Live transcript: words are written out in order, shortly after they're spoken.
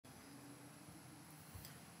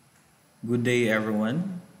Good day,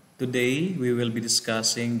 everyone. Today, we will be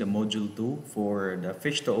discussing the Module 2 for the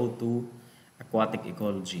Fish to O2 Aquatic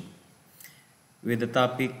Ecology with the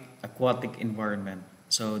topic Aquatic Environment.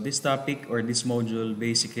 So, this topic or this module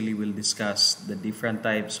basically will discuss the different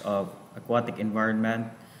types of aquatic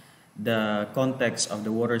environment, the context of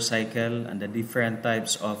the water cycle, and the different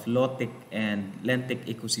types of lotic and lentic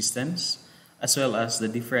ecosystems, as well as the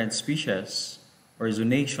different species or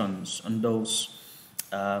zonations on those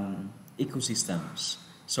ecosystems.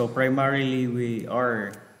 So primarily we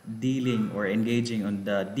are dealing or engaging on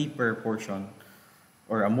the deeper portion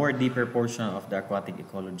or a more deeper portion of the aquatic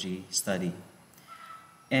ecology study.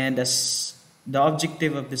 And as the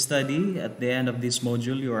objective of the study, at the end of this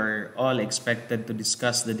module, you are all expected to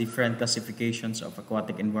discuss the different classifications of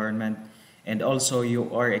aquatic environment, and also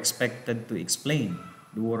you are expected to explain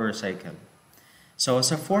the water cycle. So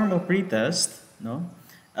as a form of pretest,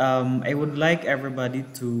 I would like everybody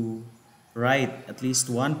to write at least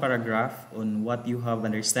one paragraph on what you have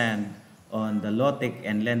understand on the lotic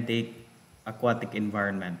and lentic aquatic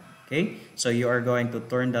environment. Okay, so you are going to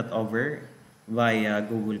turn that over via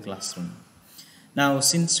Google Classroom. Now,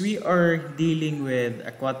 since we are dealing with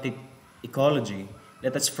aquatic ecology,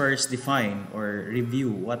 let us first define or review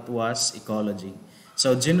what was ecology.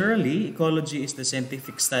 So generally, ecology is the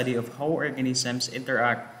scientific study of how organisms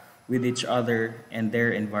interact with each other and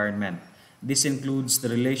their environment. This includes the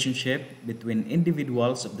relationship between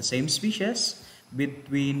individuals of the same species,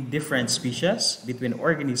 between different species, between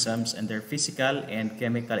organisms and their physical and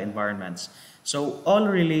chemical environments. So all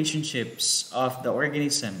relationships of the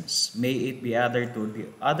organisms, may it be either to the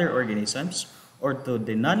other organisms or to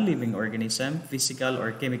the non-living organism, physical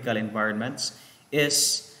or chemical environments,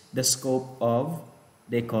 is the scope of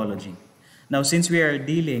the ecology. Now, since we are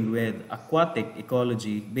dealing with aquatic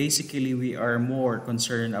ecology, basically we are more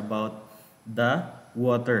concerned about the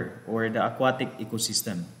water or the aquatic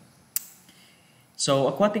ecosystem. So,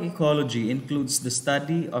 aquatic ecology includes the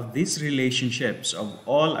study of these relationships of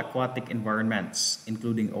all aquatic environments,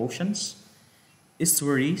 including oceans,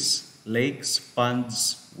 estuaries, lakes,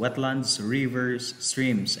 ponds, wetlands, rivers,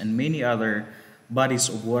 streams, and many other bodies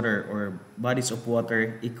of water or bodies of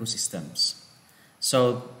water ecosystems.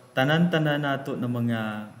 So, tanan-tanan nato ng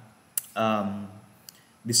mga um,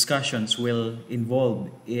 discussions will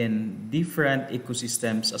involve in different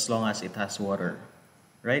ecosystems as long as it has water,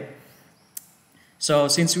 right? So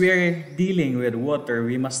since we are dealing with water,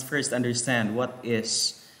 we must first understand what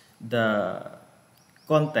is the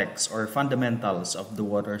context or fundamentals of the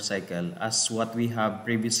water cycle as what we have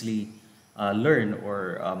previously learned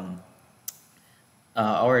or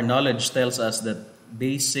our knowledge tells us that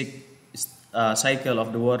basic cycle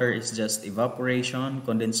of the water is just evaporation,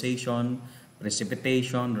 condensation,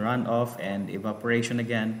 precipitation, runoff, and evaporation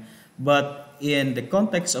again. But in the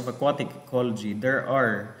context of aquatic ecology, there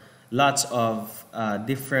are lots of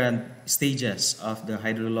different stages of the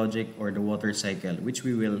hydrologic or the water cycle, which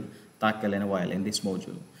we will tackle in a while in this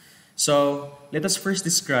module. So let us first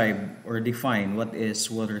describe or define what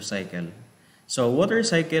is water cycle. So water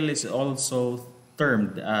cycle is also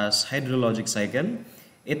termed as hydrologic cycle.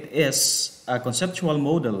 It is a conceptual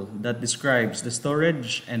model that describes the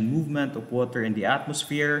storage and movement of water in the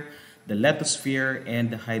atmosphere, the lithosphere,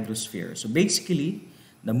 and the hydrosphere. So basically,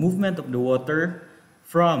 the movement of the water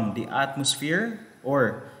from the atmosphere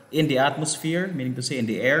or in the atmosphere, meaning to say in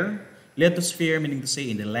the air, lithosphere, meaning to say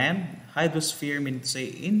in the land, hydrosphere, meaning to say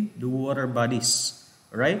in the water bodies.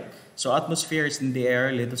 Right? So atmosphere is in the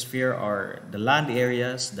air, lithosphere are the land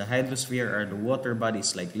areas, the hydrosphere are the water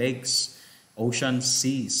bodies like lakes, oceans,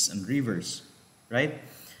 seas, and rivers, right?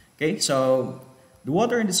 Okay, so the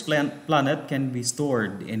water in this planet can be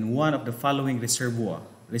stored in one of the following reservoir.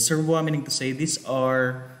 Reservoir meaning to say these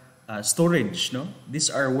are storage, no? These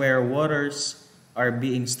are where waters are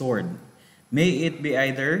being stored. May it be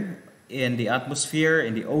either in the atmosphere,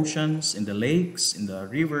 in the oceans, in the lakes, in the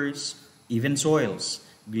rivers, even soils,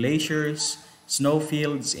 glaciers,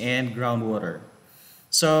 snowfields, and groundwater.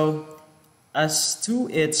 So, as to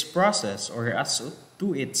its process or as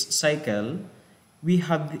to its cycle, we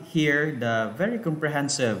have here the very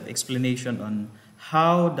comprehensive explanation on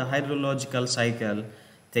how the hydrological cycle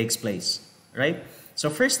takes place, right? So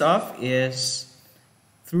first off is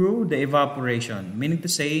through the evaporation, meaning to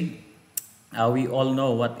say, we all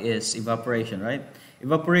know what is evaporation, right?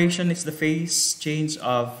 Evaporation is the phase change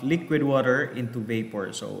of liquid water into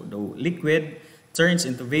vapor. So the liquid turns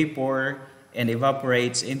into vapor and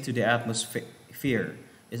evaporates into the atmosphere.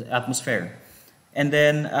 And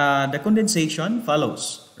then the condensation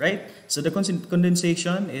follows, right? So the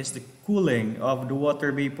condensation is the cooling of the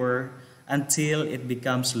water vapor until it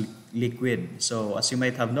becomes liquid. So as you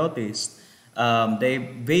might have noticed, the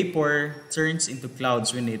vapor turns into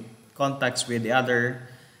clouds when it contacts with the other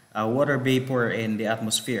water vapor in the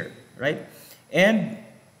atmosphere, right? And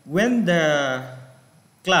when the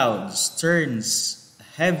clouds turns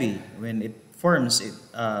heavy, when it forms it,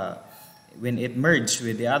 when it merges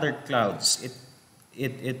with the other clouds,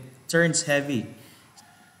 it turns heavy,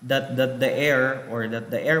 that the air, or that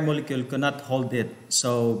the air molecule cannot hold it.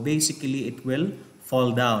 So basically it will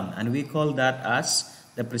fall down, and we call that as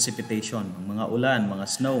the precipitation. Mga ulan, mga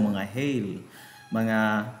snow, mga hail, mga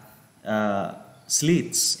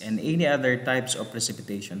sleets, and any other types of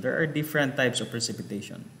precipitation. There are different types of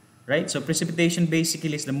precipitation, right? So precipitation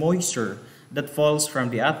basically is the moisture that falls from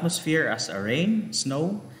the atmosphere as a rain,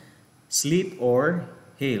 snow, sleet, or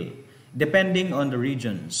hail, depending on the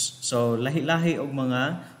regions. So lahi-lahi og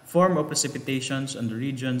mga form of precipitations on the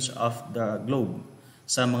regions of the globe.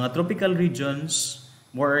 Sa mga tropical regions,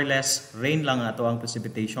 more or less rain lang ato ang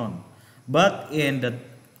precipitation. But in the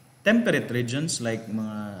temperate regions, like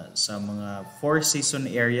sa mga four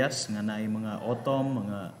season areas nga naay mga autumn,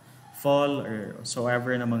 mga fall, or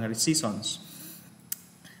whatsoever na mga seasons,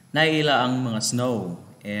 naila ang mga snow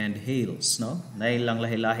and hails, no? Nailang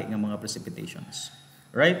lahi-lahi ng mga precipitations,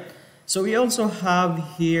 right? So we also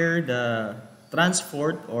have here the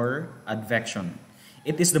transport or advection.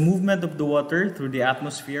 It is the movement of the water through the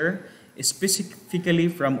atmosphere, specifically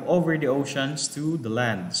from over the oceans to the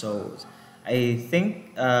land. So I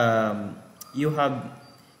think you have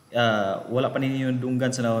wala pa ninyo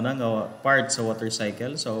dunggan sa nauna nga part sa water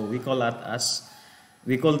cycle. So we call that as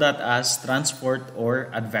transport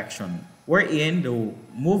or advection, wherein the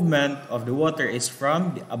movement of the water is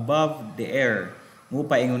from above the air.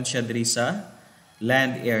 Mupaingon siya diri sa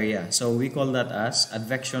land area. So we call that as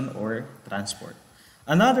advection or transport.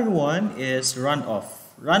 Another one is runoff.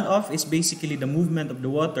 Runoff is basically the movement of the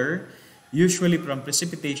water, usually from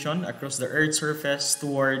precipitation across the Earth's surface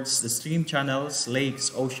towards the stream channels,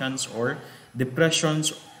 lakes, oceans, or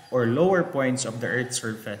depressions or lower points of the Earth's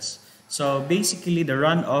surface. So basically the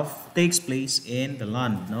runoff takes place in the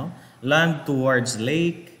land, no? Land towards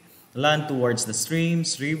lake, land towards the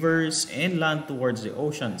streams, rivers, and land towards the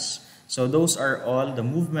oceans. So those are all the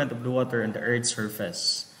movement of the water on the Earth's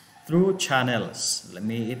surface through channels.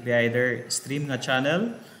 It be either stream nga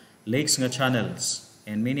channel, lakes nga channels,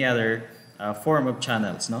 and many other form of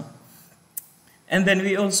channels, no? And then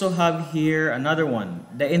we also have here another one,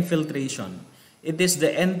 the infiltration. It is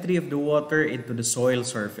the entry of the water into the soil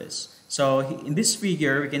surface. So in this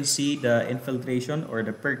figure, we can see the infiltration or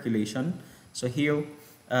the percolation. So here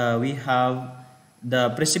we have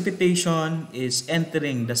the precipitation is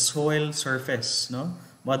entering the soil surface, no?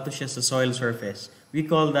 Bato siya sa soil surface. We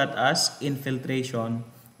call that as infiltration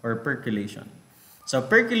or percolation. So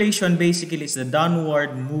percolation basically is the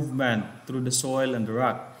downward movement through the soil and the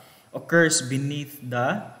rock, occurs beneath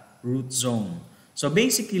the root zone. So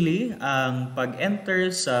basically, ang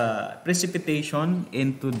pag-enter sa precipitation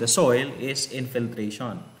into the soil is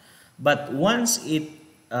infiltration. But once it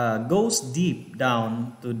goes deep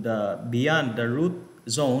down to the beyond the root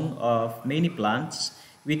zone of many plants,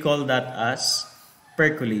 we call that as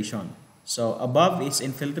percolation. So above is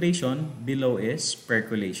infiltration, below is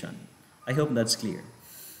percolation. I hope that's clear.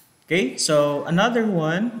 Okay, so another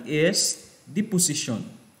one is deposition.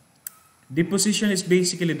 Deposition is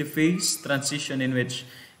basically the phase transition in which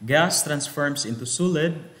gas transforms into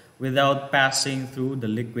solid without passing through the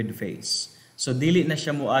liquid phase. So dili na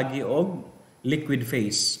siya moagi og liquid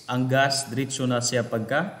phase. Ang gas diretso na siya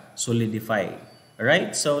pagka solidify.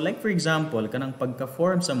 Right? So like for example, kanang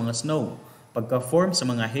pagka-form sa mga snow, pagka-form sa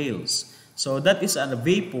mga hails. So that is a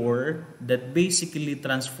vapor that basically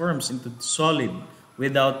transforms into solid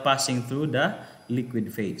without passing through the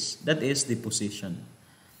liquid phase. That is deposition.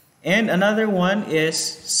 And another one is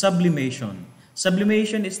sublimation.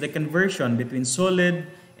 Sublimation is the conversion between solid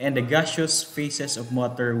and the gaseous phases of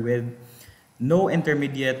matter with no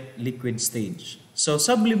intermediate liquid stage. So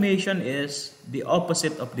sublimation is the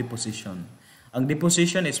opposite of deposition. Ang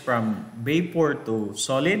deposition is from vapor to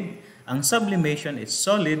solid. Ang sublimation is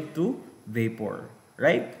solid to vapor,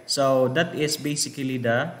 right? So that is basically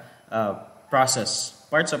the parts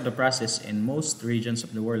of the process in most regions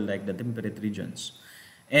of the world, like the temperate regions.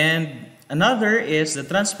 And another is the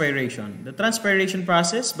transpiration. The transpiration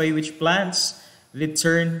process by which plants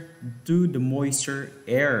return to the moisture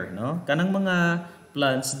air, no? Kanang mga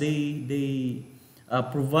plants, they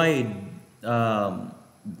provide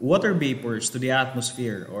water vapors to the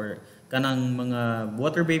atmosphere, or kanang mga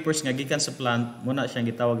water vapors nga gikan sa plant, muna siyang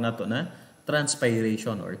gitawag nato na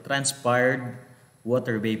transpiration or transpired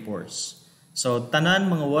water vapors. So tanan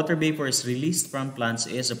mga water vapors released from plants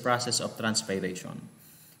is a process of transpiration.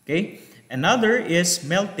 Okay? Another is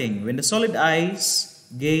melting. When the solid ice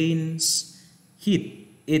gains heat,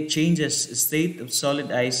 it changes state of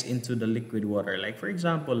solid ice into the liquid water. Like for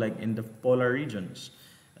example, like in the polar regions,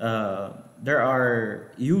 there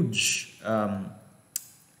are huge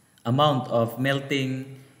amount of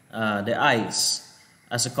melting the ice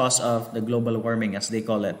as a cause of the global warming, as they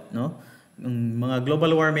call it. No, mga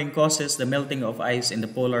global warming causes the melting of ice in the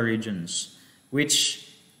polar regions, which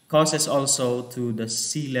causes also to the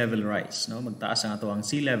sea level rise. No, magtaas ang ato ang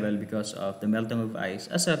sea level because of the melting of ice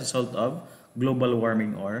as a result of global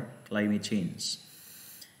warming or climate change.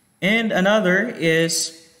 And another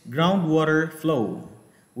is groundwater flow.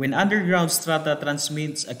 When underground strata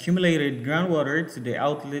transmits accumulated groundwater to the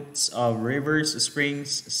outlets of rivers,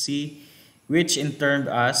 springs, sea, which in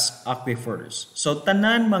turn as aquifers. So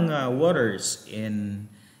tanan mga waters in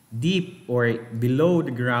deep or below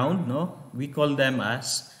the ground, no, we call them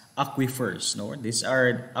as aquifers. No, these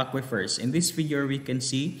are aquifers. In this figure, we can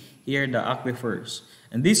see here the aquifers,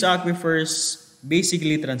 and these aquifers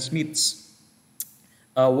basically transmits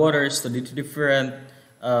waters to the different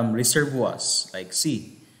reservoirs like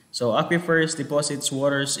sea. So aquifers deposits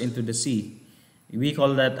waters into the sea. We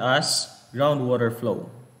call that as groundwater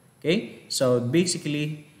flow. Okay, so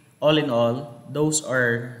basically, all in all, those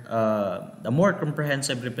are the more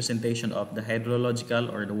comprehensive representation of the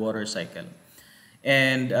hydrological or the water cycle.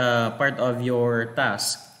 And part of your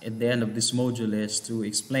task at the end of this module is to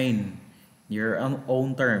explain your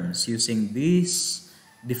own terms using these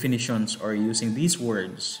definitions or using these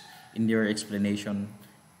words in your explanation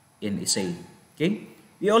in essay. Okay?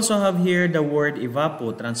 We also have here the word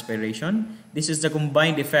evapotranspiration. This is the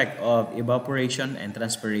combined effect of evaporation and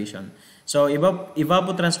transpiration. So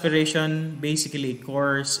evapotranspiration basically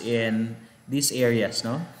occurs in these areas,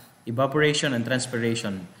 no? Evaporation and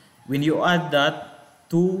transpiration. When you add that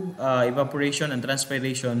to evaporation and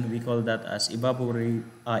transpiration, we call that as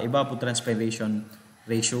evapotranspiration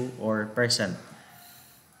ratio or percent.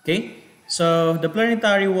 Okay? So, the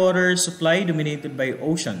planetary water supply dominated by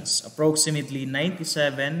oceans. Approximately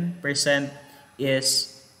 97%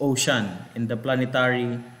 is ocean in the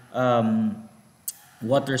planetary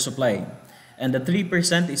water supply. And the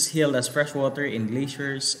 3% is held as freshwater in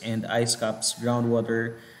glaciers and ice caps,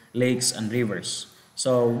 groundwater, lakes, and rivers.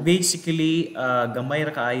 So, basically, gamay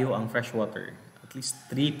ra kaayo ang freshwater. At least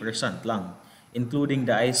 3% lang. Including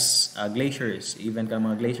the ice glaciers. Even ka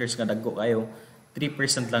mga glaciers ka dagko kayo,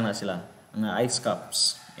 3% lang na sila. Ice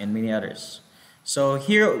caps and many others. So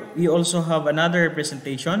here we also have another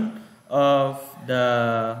representation of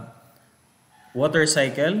the water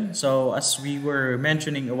cycle. So as we were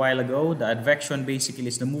mentioning a while ago, the advection basically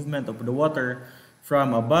is the movement of the water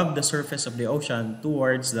from above the surface of the ocean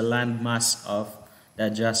towards the land mass of the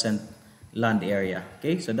adjacent land area.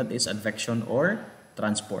 Okay, so that is advection or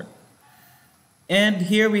transport. And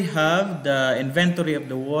here we have the inventory of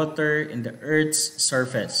the water in the Earth's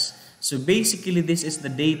surface. So basically, this is the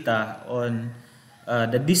data on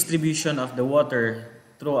the distribution of the water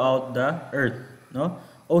throughout the Earth. No,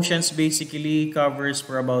 oceans basically covers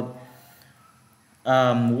for about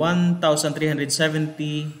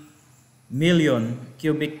 1,370 million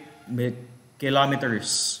cubic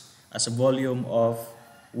kilometers as a volume of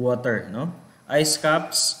water. No, ice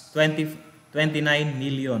caps 29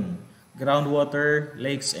 million, groundwater,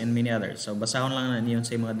 lakes, and many others. So basahon lang na niyon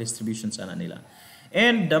sa mga distributions ana nila.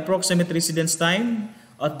 And the approximate residence time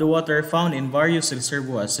of the water found in various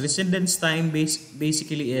reservoirs. Residence time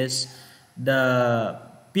basically is the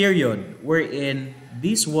period wherein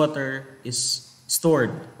this water is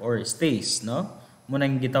stored or stays, no?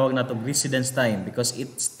 Munang gitawag nato residence time because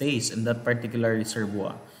it stays in that particular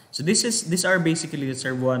reservoir. So these are basically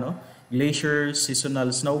reservoir, no? Glaciers,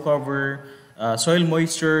 seasonal snow cover, soil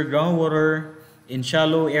moisture, groundwater in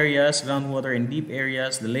shallow areas, groundwater in deep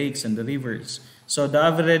areas, the lakes and the rivers. So the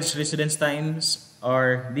average residence times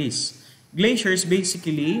are these. Glaciers,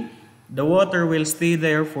 basically, the water will stay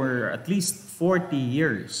there for at least 40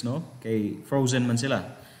 years, no? Kay frozen man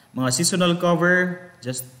sila. Mga seasonal cover,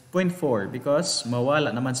 just 0.4 because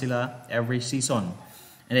mawala naman sila every season.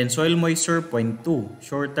 And then soil moisture, 0.2.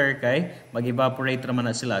 Shorter kay mag-evaporate naman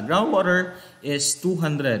na sila. Groundwater is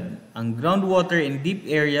 200. Ang groundwater in deep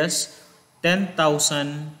areas, 10,000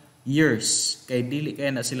 years kay dili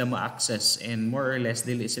kay na sila ma-access and more or less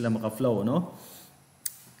dili sila maka-flow, no?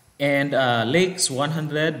 And lakes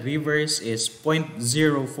 100, rivers is 0.04.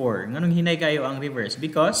 Nganong hinay kayo ang rivers?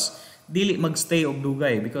 Because dili magstay og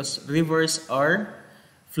dugay because rivers are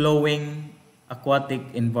flowing aquatic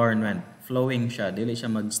environment. Flowing siya, dili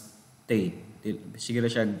siya magstay. Siguro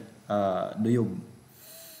siya duyog.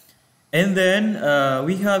 And then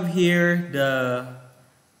we have here the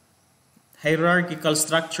hierarchical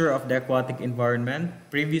structure of the aquatic environment.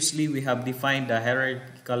 Previously, we have defined the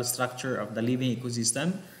hierarchical structure of the living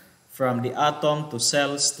ecosystem from the atom to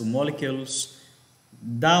cells to molecules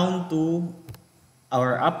down to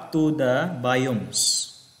or up to the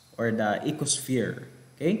biomes or the ecosphere.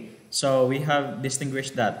 Okay, so we have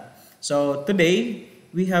distinguished that. So today,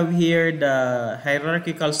 we have here the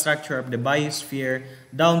hierarchical structure of the biosphere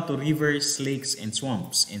down to rivers, lakes, and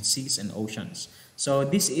swamps, and seas and oceans. So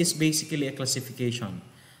this is basically a classification.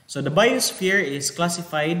 So the biosphere is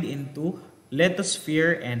classified into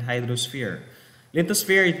lithosphere and hydrosphere.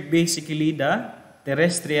 Lithosphere is basically the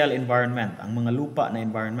terrestrial environment, ang mga lupa na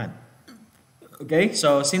environment. Okay,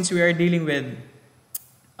 so since we are dealing with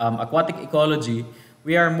aquatic ecology,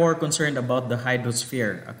 we are more concerned about the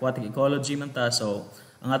hydrosphere. Aquatic ecology man ta, so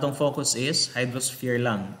ang atong focus is hydrosphere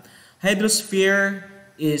lang. Hydrosphere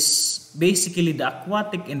is basically the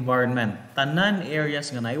aquatic environment. Tanan areas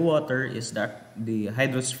nga na water is the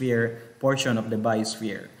hydrosphere portion of the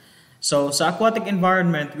biosphere. So sa aquatic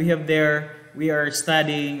environment, we are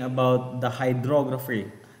studying about the hydrography.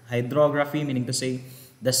 Hydrography meaning to say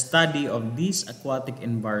the study of these aquatic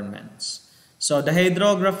environments. So the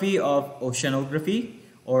hydrography of oceanography,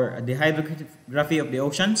 or the hydrography of the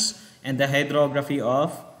oceans, and the hydrography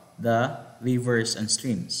of the rivers and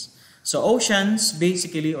streams. So oceans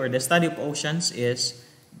basically, or the study of oceans, is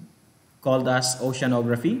called as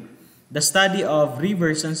oceanography. The study of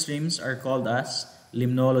rivers and streams are called as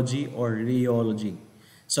limnology or rheology.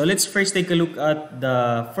 So let's first take a look at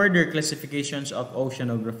the further classifications of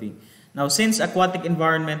oceanography. Now, since aquatic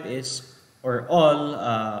environment is or all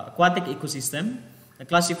aquatic ecosystem,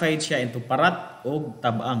 na-classified siya into parat o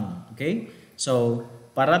tabang. Okay? So,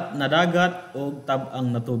 parat na dagat o tabang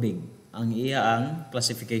na tubig ang iyaang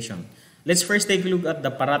classification. Let's first take a look at the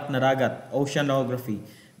parat na dagat, oceanography.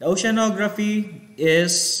 The oceanography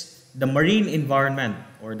is the marine environment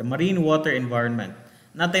or the marine water environment.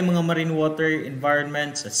 Natay mga marine water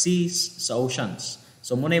environment sa seas, sa oceans.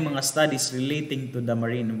 So, muna yung mga studies relating to the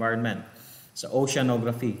marine environment. Sa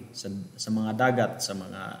oceanography, sa mga dagat, sa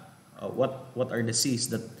mga what are the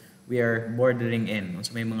seas that we are bordering in.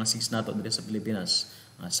 So may mga seas nato dito sa Pilipinas.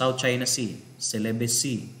 South China Sea, Celebes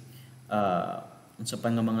Sea, sa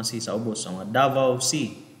pang mga sea sa ubos, sa mga Davao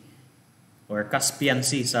Sea or Caspian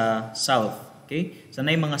Sea sa south. Okay? So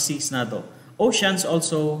na yung mga seas nato. Oceans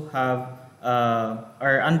also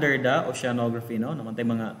are under the oceanography, no? Naman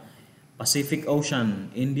tayo mga Pacific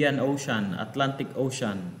Ocean, Indian Ocean, Atlantic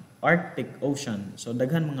Ocean, Arctic Ocean. So,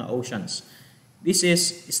 daghan mga oceans. This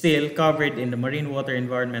is still covered in the marine water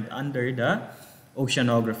environment under the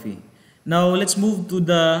oceanography. Now, let's move to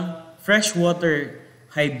the freshwater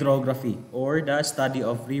hydrography or the study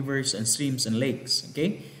of rivers and streams and lakes.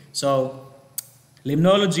 Okay? So,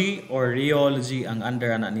 limnology or rheology ang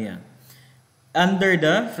under ana niya. Under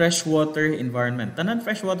the freshwater environment. Tanan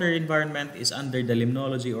freshwater environment is under the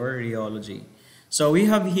limnology or rheology. So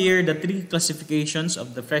we have here the three classifications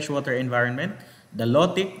of the freshwater environment: the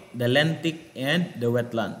lotic, the lentic, and the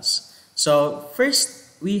wetlands. So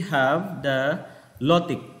first we have the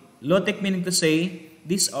lotic. Lotic meaning to say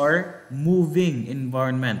these are moving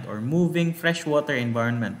environment or moving freshwater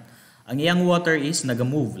environment. Ang iyang water is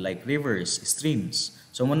naga-move like rivers, streams.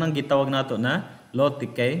 So munang gitawag nato na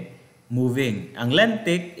lotic kay moving. Ang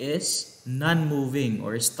lentic is non-moving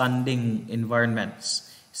or standing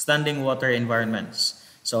environments. Standing water environments.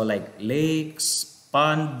 So like lakes,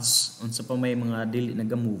 ponds, unsa pa may mga dili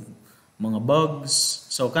naga-move, mga bugs.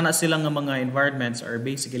 So kana sila nga mga environments are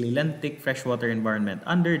basically lentic freshwater environment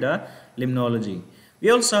under the limnology. We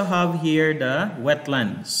also have here the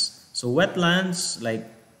wetlands. So wetlands like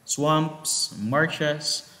swamps,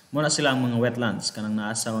 marshes, muna sila ang mga wetlands kanang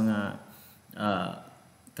naa sa mga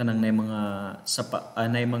kanang nay mga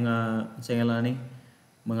nay mga sa ni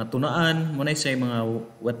mga tunaan, muna sa mga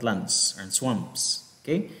wetlands and swamps.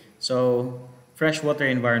 Okay? So, freshwater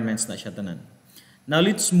environments na siya tanan. Now,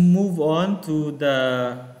 let's move on to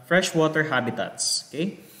the freshwater habitats.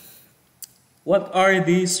 Okay? What are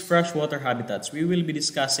these freshwater habitats? We will be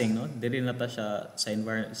discussing, no? Diri na ta siya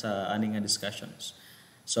sa aning discussions.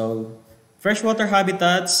 So, freshwater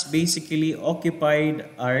habitats basically occupied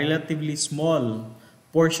a relatively small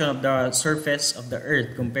portion of the surface of the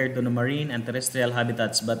earth compared to the marine and terrestrial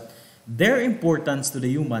habitats, but their importance to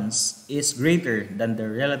the humans is greater than the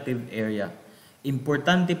relative area.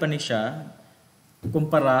 Importante pa ni siya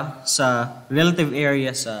kumpara sa relative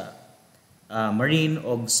area sa marine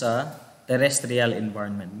o sa terrestrial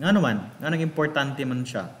environment. Nga naman, nga nang importante man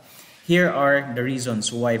siya. here are the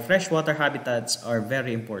reasons why freshwater habitats are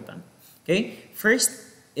very important. Okay, first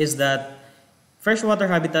is that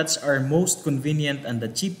freshwater habitats are most convenient and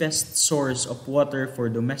the cheapest source of water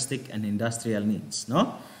for domestic and industrial needs.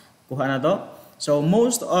 No? Kuha na to? So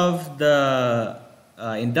most of the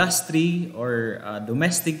industry or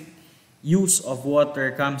domestic use of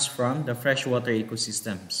water comes from the freshwater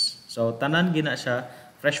ecosystems. So tanan gina siya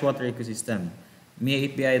freshwater ecosystem. May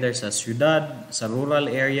it be either sa syudad, sa rural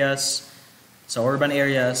areas, sa urban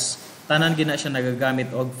areas, tanan gina siya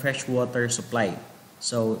nagagamit og freshwater supply.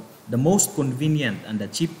 So the most convenient and the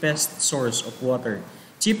cheapest source of water.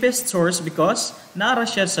 Cheapest source because naara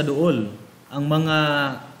siya sa duol. Ang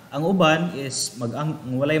uban is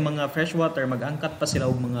walay mga freshwater, mag-angkat pa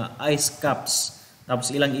sila og mga ice caps.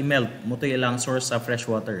 Tapos ilang i-melt, muto ilang source sa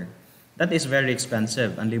freshwater. That is very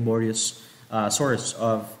expensive and laborious source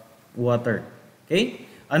of water. Okay?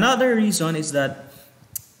 Another reason is that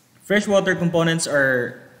freshwater components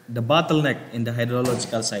are the bottleneck in the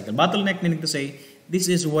hydrological cycle. Bottleneck meaning to say,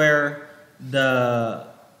 this is where the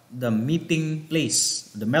meeting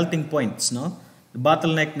place, the melting points, no? The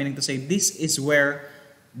bottleneck meaning to say, this is where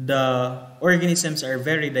the organisms are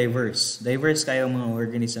very diverse. Diverse kayo mga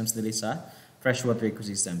organisms dili sa freshwater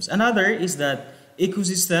ecosystems. Another is that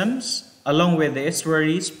ecosystems, along with the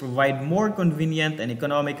estuaries, provide more convenient and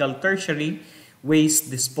economical tertiary waste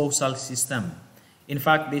disposal system. In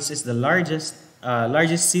fact, this is the largest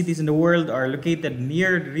cities in the world are located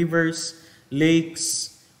near rivers,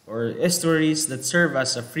 lakes, or estuaries that serve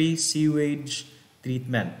as a free sewage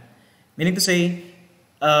treatment. Meaning to say,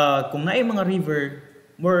 kung naay mga river,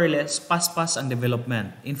 more or less, paspas ang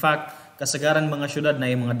development. In fact, kasagaran mga syudad na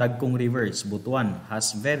yung mga dagkong rivers. Butuan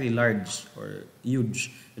has very large or huge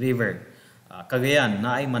river. Cagayan,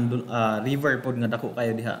 na ay river pod nga dako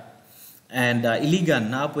kayo diha. And Iligan,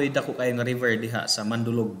 na po dako kayo nga river diha sa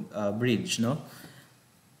Mandulog Bridge, no?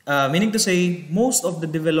 Meaning to say, most of the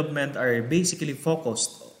development are basically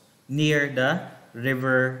focused near the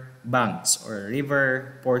river banks or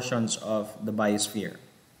river portions of the biosphere.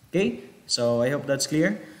 Okay? So I hope that's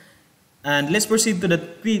clear. And let's proceed to the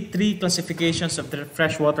three classifications of the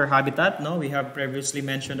freshwater habitat. No, we have previously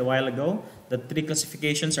mentioned a while ago. The three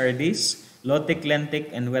classifications are these: lotic,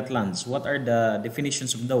 lentic, and wetlands. What are the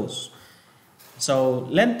definitions of those? So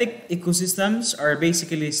lentic ecosystems are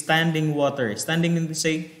basically standing water. Standing meaning to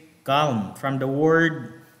say calm, from the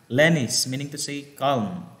word lenis, meaning to say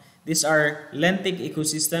calm. These are lentic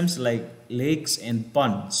ecosystems like lakes and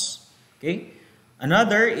ponds. Okay.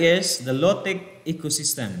 Another is the lotic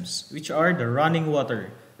ecosystems, which are the running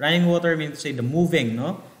water. Running water means to say the moving,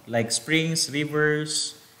 no? Like springs,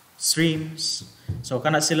 rivers, streams. So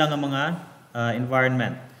kana sila nga mga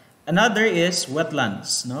environment. Another is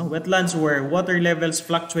wetlands, no? Wetlands where water levels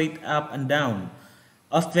fluctuate up and down,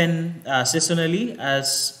 often seasonally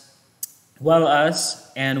as well as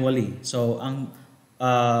annually. So ang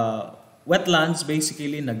wetlands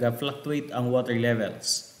basically naga-fluctuate ang water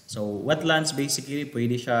levels. So wetlands basically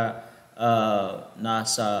pwede siya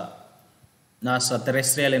nasa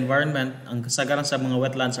terrestrial environment. Ang kasagaran sa mga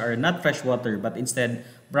wetlands are not freshwater but instead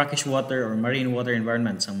brackish water or marine water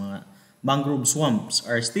environments. Ang mga mangrove swamps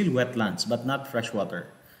are still wetlands but not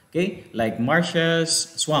freshwater. Okay? Like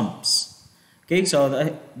marshes, swamps. Okay? So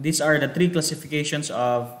these are the three classifications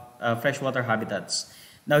of freshwater habitats.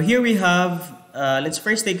 Now here we have, let's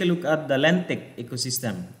first take a look at the lentic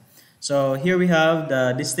ecosystem. So here we have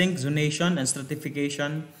the distinct zonation and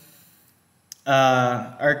stratification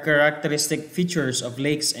are characteristic features of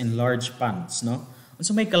lakes and large ponds, no?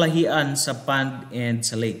 So may kalahian sa pond and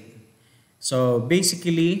sa lake. So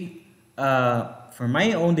basically, for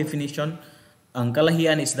my own definition, ang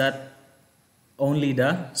kalahian is that only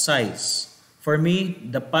the size. For me,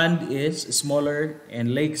 the pond is smaller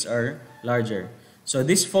and lakes are larger. So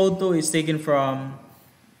this photo is taken from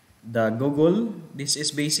the Google. This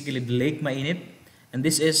is basically the Lake Mainit, and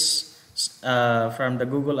this is from the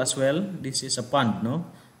Google as well. This is a pond, no?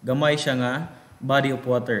 Gamay siya nga body of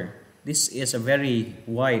water. This is a very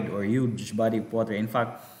wide or huge body of water. In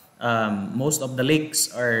fact, most of the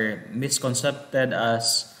lakes are misconcepted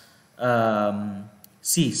as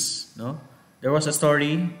seas, no? There was a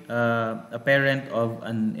story, a parent of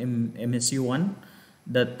an MSU1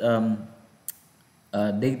 that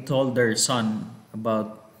they told their son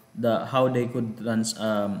about how they could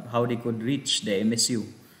reach the MSU.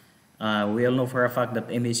 We all know for a fact that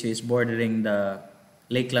MSU is bordering the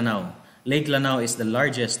Lake Lanao. Lake Lanao is the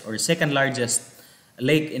largest or second largest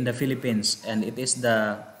lake in the Philippines, and it is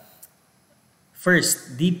the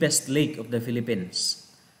first deepest lake of the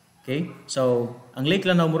Philippines. Okay? So, ang lake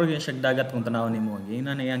Lanao murag yung siya dagat kung tanawon nimo.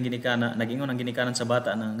 Gina na yang ginikana, nagingon ang ginikanan sa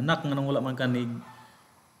bata na nak nga nang wala man ka nag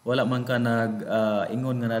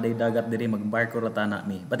ingon nga naday dagat diri magbarko ra tana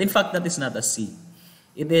mi. But in fact that is not a sea.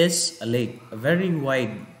 It is a lake, a very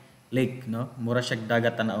wide lake, no? Mura siya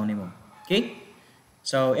dagat tanawon nimo. Okay?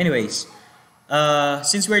 So, anyways,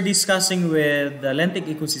 since we're discussing with the lentic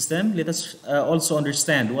ecosystem, let us also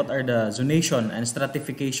understand what are the zonation and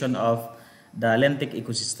stratification of the lentic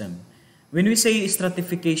ecosystem. When we say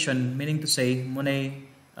stratification, meaning to say, munay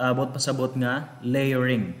bot pasabot nga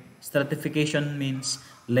layering. Stratification means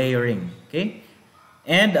layering. Okay?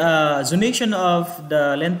 And zonation of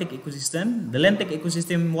the lentic ecosystem. The lentic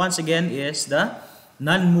ecosystem, once again, is the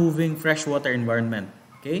non-moving freshwater environment.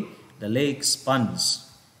 Okay? The lakes, ponds,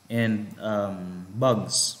 and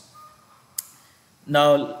bugs.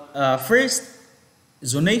 Now, first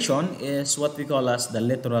zonation is what we call as the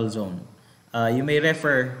littoral zone. You may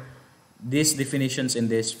refer these definitions in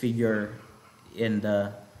this figure in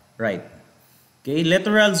the right. Okay,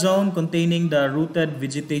 littoral zone containing the rooted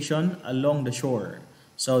vegetation along the shore.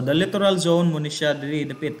 So the littoral zone muna siya diri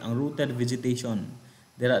dapit ang rooted vegetation.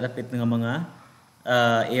 Dira dapit nga mga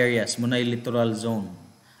areas muna yung littoral zone.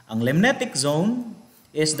 Ang limnetic zone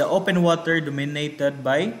is the open water dominated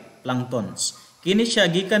by planktons. Kini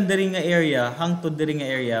siya gikan diri nga area hangtod diri nga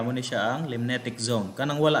area muna siya ang limnetic zone.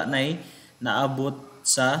 Kanang wala nay naabot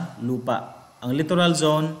sa lupa. Ang littoral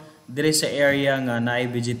zone diri sa area nga naay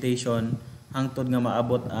vegetation hangtod nga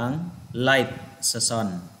maabot ang light sa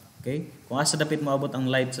sun. Okay? Kung asa dapit maabot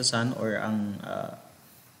ang light sa sun or ang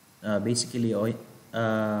basically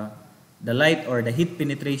the light or the heat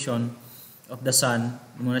penetration of the sun,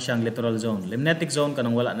 muna siyang littoral zone. Limnetic zone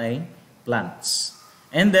kanang wala nay plants.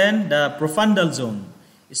 And then the profundal zone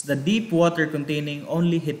is the deep water containing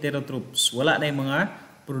only heterotrophs. Wala nay mga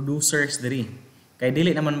producers diri. Kay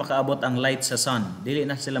dili naman makaabot ang light sa sun. Dili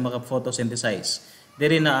na sila maka-photosynthesize.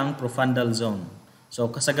 Diri na ang profundal zone.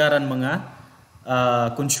 So kasagaran mga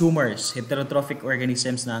consumers, heterotrophic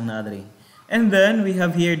organisms na ang naadiri. And then we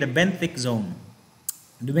have here the benthic zone,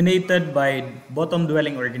 dominated by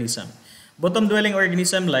bottom-dwelling organism. Bottom-dwelling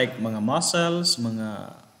organism like mga mussels,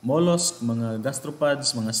 mga mollusk, mga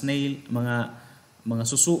gastropods, mga snail, mga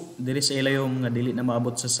susu diri sa ilayom nga dili na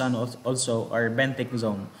maabot sa sun also are benthic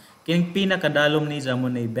zone. Kining pinakadalom ni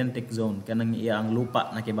zamon ay benthic zone kanang iya ang lupa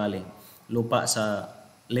na kibali. Lupa sa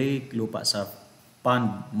lake, lupa sa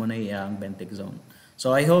pond mo na iya ang benthic zone.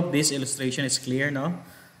 So I hope this illustration is clear, no?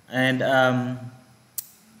 And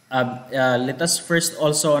let us first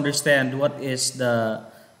also understand what is the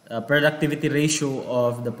productivity ratio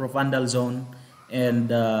of the profundal zone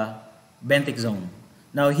and the benthic zone.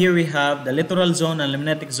 Now here we have the littoral zone and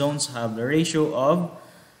limnetic zones have the ratio of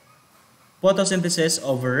photosynthesis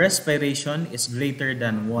over respiration is greater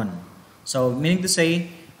than 1. So meaning to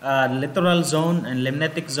say, littoral zone and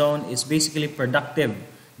limnetic zone is basically productive.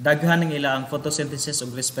 Daghan ang ilang photosynthesis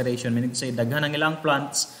of respiration, meaning to say daghan ang ilang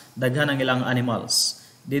plants, daghan ang ilang animals.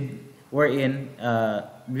 Wherein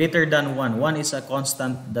greater than 1. 1 is a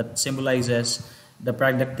constant that symbolizes the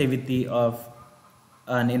productivity of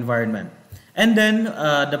an environment. And then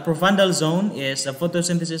the profundal zone is the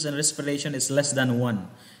photosynthesis and respiration is less than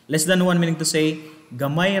 1. Less than 1 meaning to say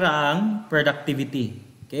gamay ra ang productivity.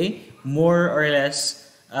 Okay? More or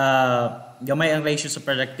less gamay ang ratio sa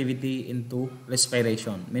productivity into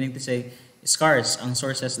respiration. Meaning to say scarce ang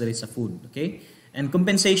sources there is sa food. Okay? And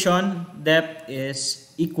compensation depth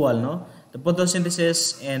is equal, no? The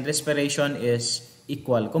photosynthesis and respiration is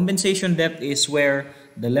equal. Compensation depth is where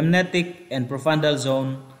the limnetic and profundal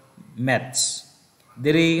zone mets.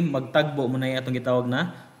 Diri magtagbo mo na itong gitawag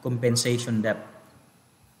na compensation depth.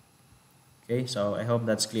 Okay, so I hope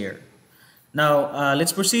that's clear. Now,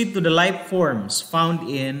 let's proceed to the life forms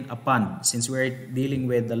found in a pond since we're dealing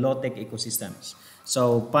with the lotic ecosystems.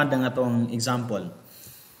 So, pond ang atong example.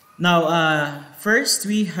 Now, first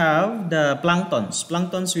we have the planktons.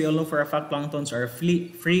 Planktons, we all know for a fact planktons are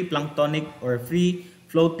free planktonic or free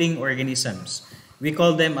floating organisms. We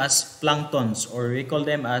call them as planktons or we call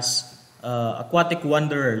them as aquatic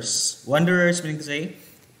wanderers. Wanderers meaning to say,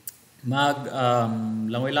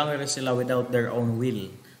 langoy-langoy sila without their own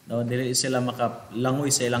will. No, dili sila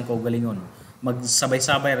makalangoy sa ilang kaugalingon.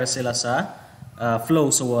 Magsabay-sabay ra sila sa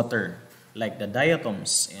flow sa water like the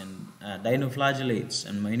diatoms and dinoflagellates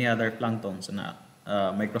and many other planktons and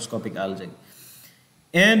microscopic algae.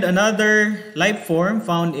 And another life form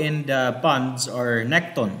found in the ponds are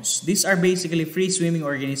nectons. These are basically free swimming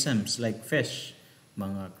organisms like fish,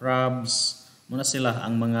 mga crabs, muna sila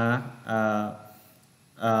ang mga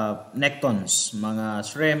nectons, mga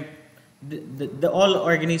shrimp, the all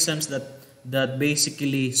organisms that that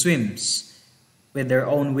basically swims with their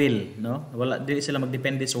own will, no? Wala dili sila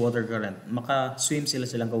magdepende sa water current. Maka-swim sila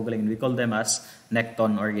silang kaugalingon. We call them as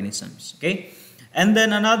nekton organisms. Okay? And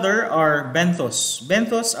then another are benthos.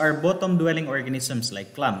 Benthos are bottom-dwelling organisms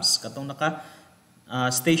like clams. Katong naka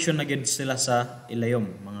station na gid sila sa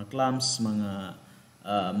ilayom. Mga clams, mga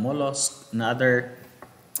mollusk, na other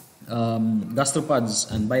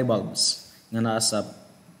gastropods and bivalves nga naa sa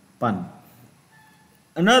pond.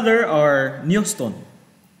 Another are neoston.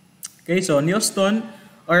 Okay, so neoston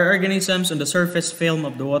are organisms on the surface film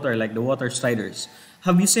of the water like the water striders.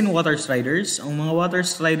 Have you seen water striders? Ang mga water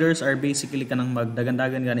striders are basically kanang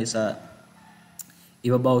magdagan-dagan gani sa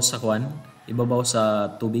ibabaw sa kwan, ibabaw sa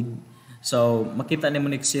tubig. So makita nimo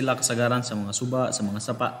nik sila kasagaran sa mga suba, sa mga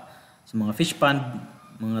sapa, sa mga fish pond,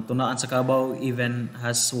 mga tunaan sa kabaw, even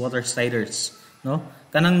has water striders, no?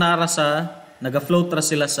 Kanang nara sa naga-float ra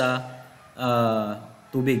sila sa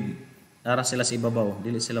tubig. Nara sila sa ibabaw,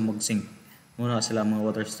 dili sila mag-sink. Muna sila mga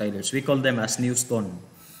water striders. We call them as neoston.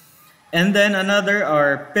 And then another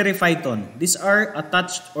are periphyton. These are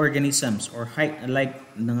attached organisms or like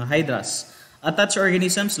mga hydras. Attached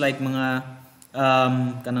organisms like mga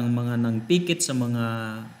kanang mga nangpikit sa mga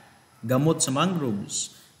gamot sa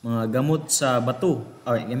mangroves, mga gamot sa bato,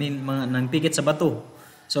 or I mean mga nangpikit sa bato.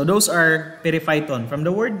 So those are periphyton. From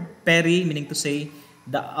the word peri, meaning to say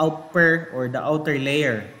the upper or the outer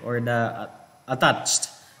layer or the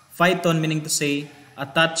attached. Phyton meaning to say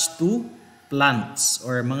attached to plants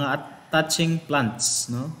or mga attaching plants,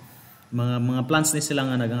 no? Mga plants ni sila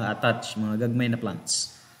nga nag-attach, mga gagmay na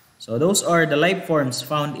plants. So those are the life forms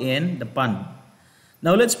found in the pond.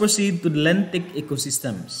 Now let's proceed to the lentic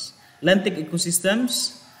ecosystems. Lentic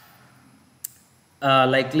ecosystems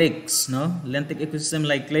like lakes, no? Lentic ecosystem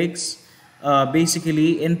like lakes.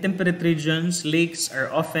 Basically, in temperate regions, lakes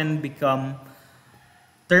are often become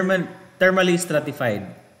thermally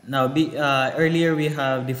stratified. Now, earlier we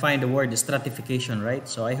have defined the word stratification, right?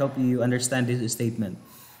 So I hope you understand this statement.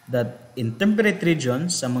 That in temperate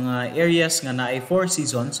regions, sa mga areas nga naay 4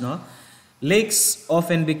 seasons, no, lakes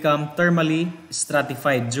often become thermally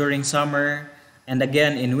stratified during summer and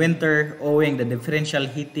again in winter owing the differential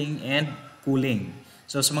heating and cooling.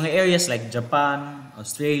 So sa mga areas like Japan,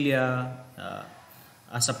 Australia,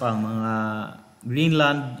 asa pa mga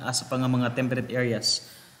Greenland, asa pa nga mga temperate areas,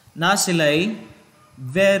 na sila'y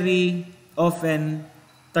very often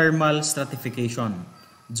thermal stratification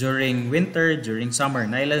during winter, during summer.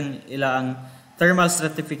 Na ilang thermal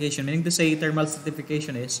stratification, meaning to say thermal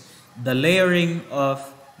stratification is the layering of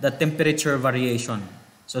the temperature variation.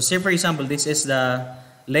 So say for example, this is the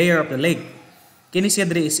layer of the lake. Kini siya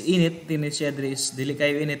diri is init, kini siya diri is dili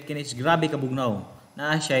kayo init, kini is grabe ka bugnaw.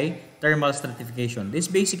 Naa siya thermal stratification. This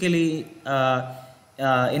basically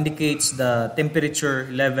indicates the temperature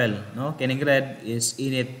level, no? Kining red is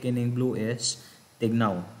init, kining blue is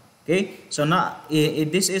tignaw. Okay? So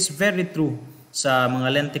this is very true sa mga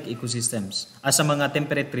lentic ecosystems, sa mga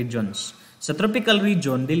temperate regions. Sa tropical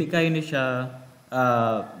region, dili kayo ni siya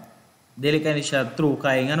true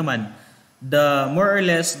kay nga naman the more or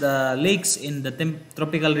less the lakes in the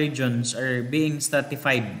tropical regions are being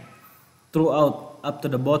stratified throughout up to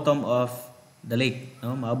the bottom of the lake,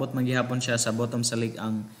 no? Maabot man gihapon siya sa bottom sa lake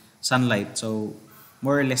ang sunlight. So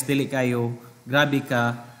more or less dili kayo grabe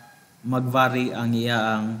ka magvary ang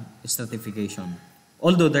iyaang stratification.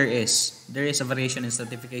 Although there is a variation in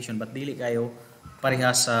stratification, but dili kayo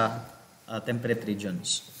parehas sa temperate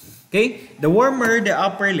regions. Okay? The warmer the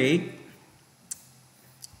upper lake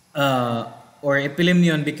or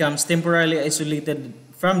epilymnion becomes temporarily isolated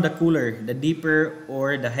from the cooler, the deeper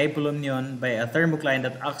or the hypolymnion by a thermocline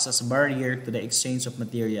that acts as a barrier to the exchange of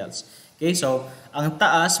materials. Okay, so ang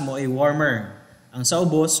taas mo ay warmer, ang sa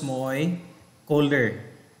ubos mo ay colder.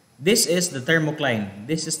 This is the thermocline.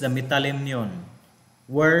 This is the metallymnion,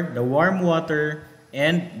 where the warm water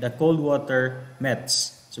and the cold water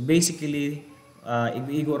meets. So basically,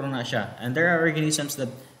 igo na siya. And there are organisms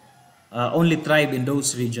that only thrive in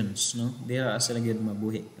those regions, no? They are sila gyud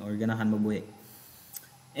mabuhi or ganahan mabuhi.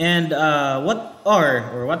 And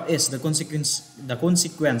what is the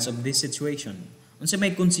consequence of this situation? Unsa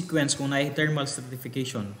may consequence kung naay thermal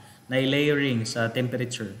stratification, naay layering sa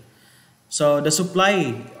temperature? So the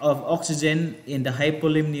supply of oxygen in the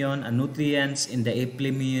hypolymnion and nutrients in the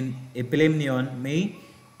epilymnion may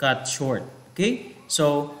cut short. Okay?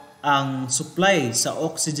 So ang supply sa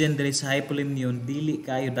oxygen diri sa hypolymnion dili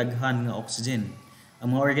kayo daghan nga oxygen.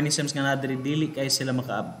 Ang mga organisms nga nadiri dili kay sila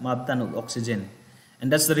maabtan og oxygen. And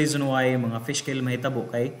that's the reason why mga fish kill mahitabo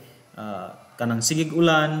kay kanang sigig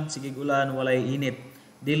ulan walay init,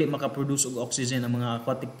 dili makaproduce og oxygen ang mga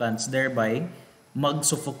aquatic plants, thereby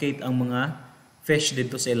mag-suffocate ang mga fish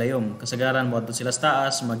dito sa ilayom. Kasagaran mo ato sila sa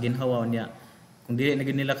taas, maginhawa niya. Kung dili na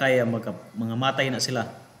nila kaya, mga matay na sila.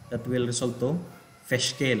 That will result to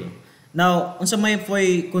fish kill. Now, unsa may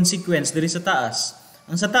po'y consequence diri sa taas?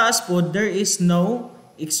 Ang sa taas po, there is no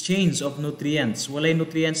exchange of nutrients. Walay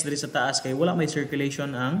nutrients diri sa taas kay wala may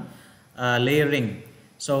circulation ang layering.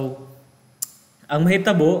 So, ang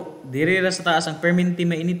mahitabo, diri ra sa taas ang permanently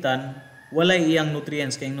mainitan, walay iyang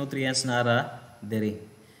nutrients kay nutrients nara diri.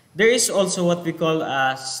 There is also what we call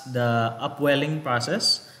as the upwelling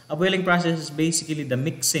process. Upwelling process is basically the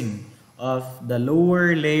mixing of the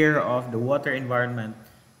lower layer of the water environment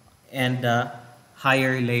and the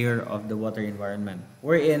higher layer of the water environment,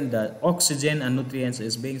 wherein the oxygen and nutrients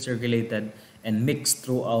is being circulated and mixed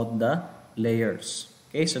throughout the layers.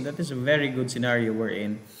 Okay, so that is a very good scenario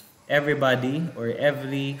wherein everybody or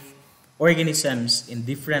every organisms in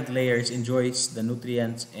different layers enjoys the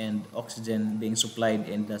nutrients and oxygen being supplied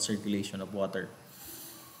in the circulation of water.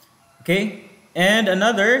 Okay, and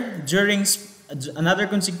another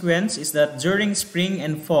consequence is that during spring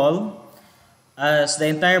and fall, as the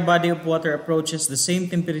entire body of water approaches the same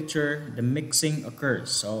temperature, the mixing occurs.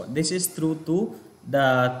 So this is true to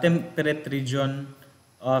the temperate region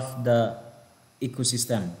of the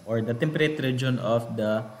ecosystem or the temperate region of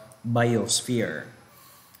the biosphere.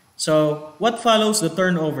 So, what follows the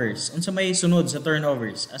turnovers? Unsa may sunod sa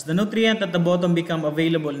turnovers? As the nutrient at the bottom become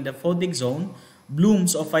available in the photic zone,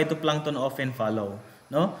 blooms of phytoplankton often follow.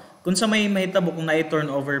 No? Kung sa may mahitabo kung naay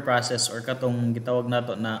turnover process or katong gitawag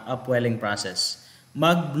nato na upwelling process,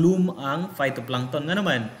 mag-bloom ang phytoplankton. Nga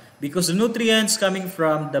naman, because the nutrients coming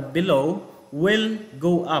from the below will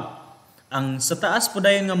go up. Ang sa taas po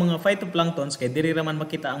dayon nga mga phytoplanktons, kay diri raman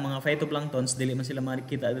makita ang mga phytoplanktons, dili man sila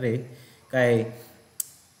makita diri, kay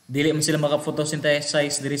dili man sila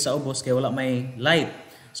maka-photosynthesize diri sa ubos kay wala may light.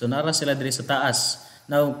 So nara sila diri sa taas.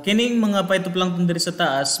 Now, kining mga phytoplankton diri sa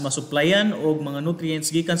taas, masupplyan og mga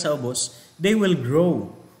nutrients gikan sa ubos, they will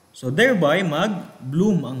grow. So thereby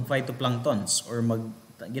mag-bloom ang phytoplanktons or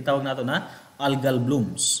gitawag nato na algal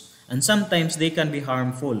blooms. And sometimes they can be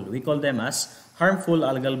harmful. We call them as harmful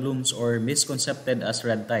algal blooms or misconcepted as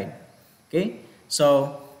red tide. Okay?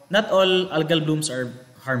 So, not all algal blooms are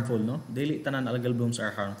harmful, no? Dili tanan algal blooms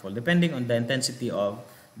are harmful depending on the intensity of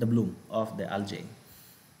the bloom of the algae.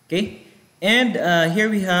 Okay? And here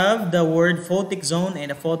we have the word photic zone and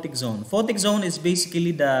a photic zone. Photic zone is basically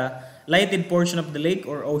the lighted portion of the lake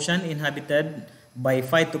or ocean inhabited by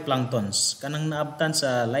phytoplanktons. Kanang naabtan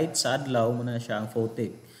sa light sa adlaw muna siya ang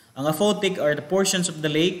photic. Ang aphotic are the portions of the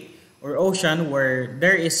lake or ocean where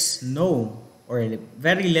there is no or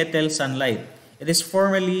very little sunlight. It is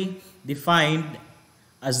formally defined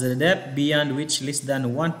as the depth beyond which less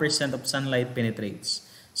than 1% of sunlight penetrates.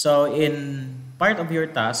 So in part of your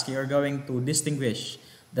task, you are going to distinguish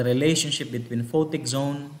the relationship between photic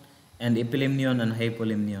zone and epilimnion and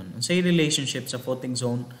hypolimnion. Say relationship sa photic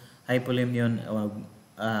zone, hypolimnion,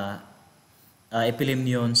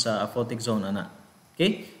 epilimnion sa aphotic zone ana.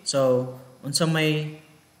 Okay? So unsa may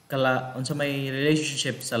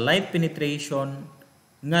relationship sa light penetration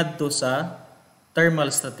ngadto sa thermal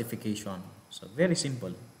stratification. So very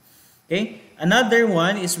simple. Okay? Another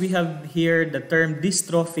one is we have here the term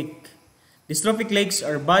dystrophic. Dystrophic lakes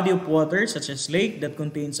are body of water such as lake that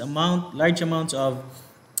contains large amounts of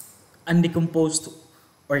undecomposed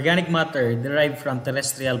organic matter derived from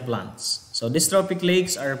terrestrial plants. So dystrophic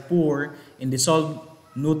lakes are poor in dissolved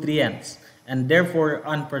nutrients and therefore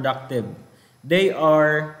unproductive. They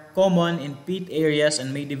are common in peat areas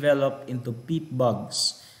and may develop into peat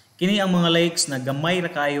bogs. Kini ang mga lakes na gamay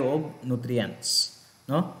ra kayo og nutrients,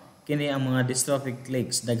 no? Kini ang mga dystrophic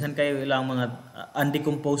lakes, daghan kayo ilang mga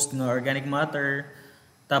undecomposed nga organic matter,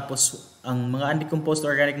 tapos ang mga undecomposed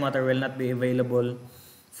organic matter will not be available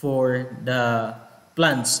for the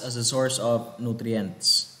plants as a source of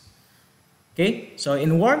nutrients. Okay? So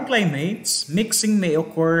in warm climates, mixing may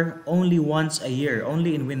occur only once a year,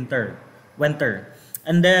 only in winter.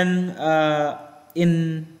 And then,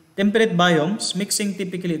 in temperate biomes, mixing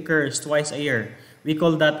typically occurs twice a year. We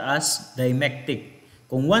call that as dimectic.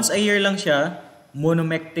 Kung once a year lang siya,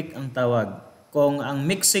 monomectic ang tawag. Kung ang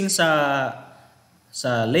mixing sa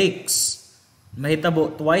lakes,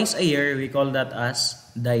 mahitabo twice a year, we call that as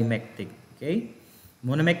dimectic. Okay?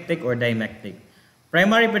 Monomectic or dimectic.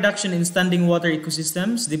 Primary production in standing water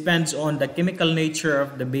ecosystems depends on the chemical nature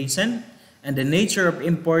of the basin and the nature of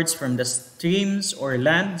imports from the streams or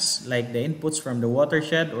lands, like the inputs from the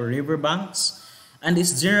watershed or riverbanks, and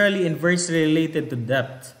is generally inversely related to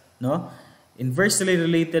depth. No? Inversely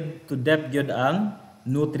related to depth yun ang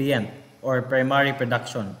nutrient or primary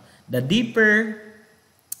production. The deeper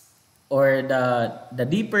or the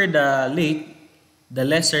deeper the lake, the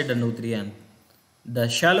lesser the nutrient.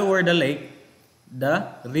 The shallower the lake, the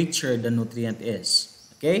richer the nutrient is.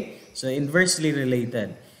 Okay? So inversely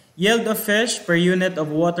related. Yield of fish per unit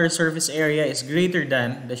of water surface area is greater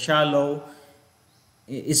in shallow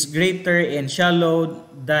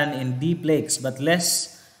than in deep lakes, but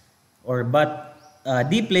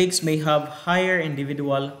deep lakes may have higher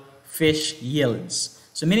individual fish yields.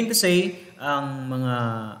 So meaning to say, ang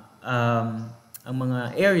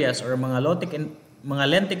mga areas or mga mga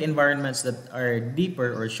lentic environments that are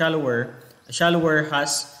deeper or shallower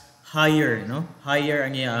has higher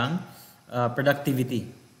ang iyang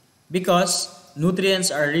productivity, because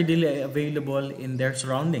nutrients are readily available in their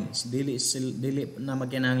surroundings. Dili na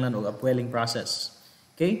magkinahanglan og upwelling process.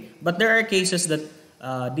 Okay? But there are cases that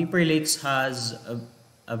deeper lakes has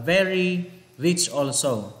a very rich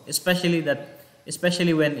also, especially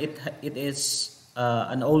when it is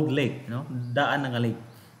an old lake, no? Daan nga lake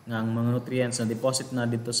nga ang mga nutrients na deposit na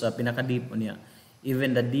dito sa pinaka-deep niya.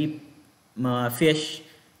 Even the deep mga fish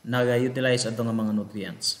naga-utilize ato nga mga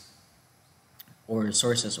nutrients or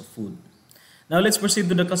sources of food. Now let's proceed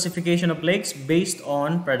to the classification of lakes based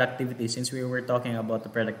on productivity, since we were talking about the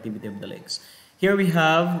productivity of the lakes. Here we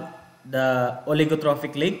have the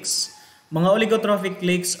oligotrophic lakes. Mga oligotrophic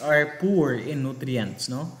lakes are poor in nutrients,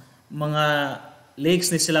 no? Mga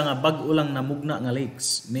lakes ni sila nga bag-o lang namugna nga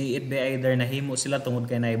lakes. May it be either nahimo sila tungod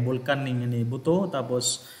kay naay bulkan ni buto,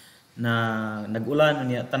 tapos na nag-ulan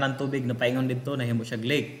niya tanan tubig na paingon dito, nahimo siya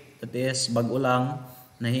lake. That is bag-o lang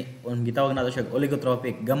gitawag nato siya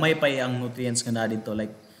oligotrophic. Gamay pa ang nutrients nga naa dito,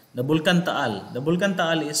 like the Bulkan Taal. The Bulkan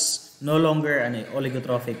Taal is no longer an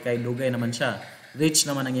oligotrophic kay dugay naman siya. Rich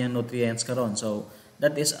naman ang iyang nutrients karon. So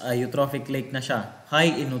that is a eutrophic lake na siya,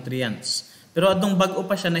 high in nutrients. Pero adtong bag-o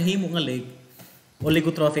pa siya nahimo nga lake,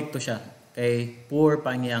 oligotrophic to siya kay poor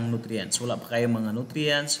pa ang iyang nutrients. Wala pa kay mga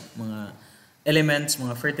nutrients, mga elements,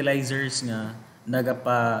 mga fertilizers nga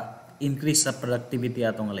nagapa-increase sa productivity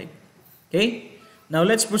atong lake. Okay? Now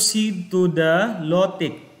let's proceed to the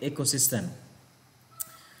lotic ecosystem.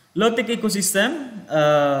 Lotic ecosystem,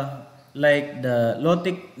 like the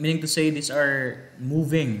lotic, meaning to say these are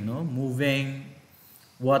moving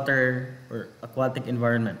water or aquatic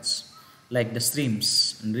environments, like the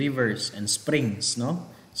streams and rivers and springs, no?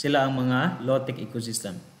 Sila ang mga lotic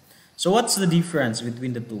ecosystem. So what's the difference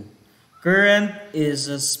between the two? Current is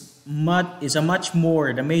a much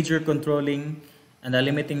more the major controlling and the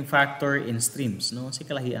limiting factor in streams, no? Si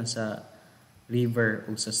kalahian sa river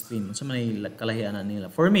o sa stream. So may kalahian na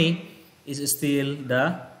nila. For me, is still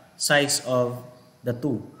the size of the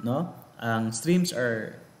two, no? Ang streams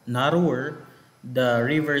are narrower, the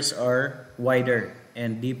rivers are wider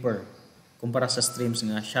and deeper kumpara sa streams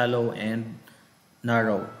nga shallow and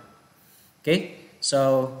narrow. Okay?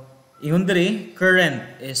 So, ingon diri,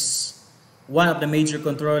 current is one of the major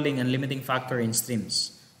controlling and limiting factor in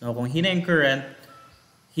streams. Now, kung hinay ang current,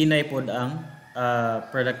 hinay pod ang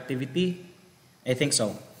productivity. I think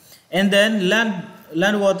so. And then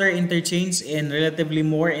land water interchange in relatively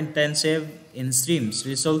more intensive in streams,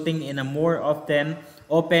 resulting in a more often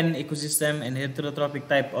open ecosystem and heterotrophic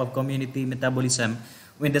type of community metabolism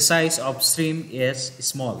when the size of stream is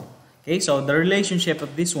small. Okay, so the relationship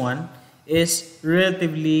of this one is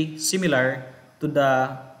relatively similar to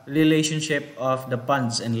the relationship of the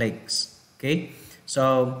ponds and lakes. Okay,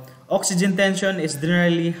 so oxygen tension is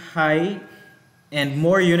generally high and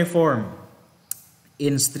more uniform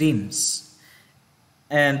in streams.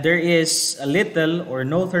 And there is a little or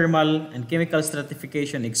no thermal and chemical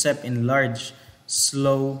stratification except in large,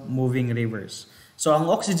 slow-moving rivers. So ang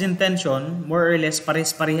oxygen tension, more or less,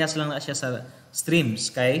 parehas lang na siya sa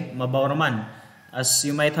streams kay mabaw naman. As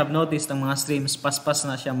you might have noticed, ang mga streams, paspas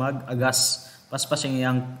na siya mag-agas, paspas yung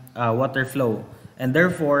iyang water flow. And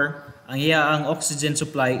therefore, ang oxygen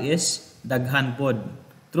supply is daghan pod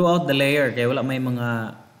throughout the layer, kaya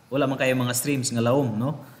wala man kayo mga streams nga laom,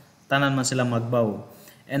 no? Tanan man sila magbaw.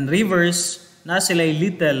 And rivers na sila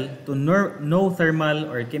little to no thermal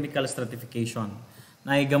or chemical stratification.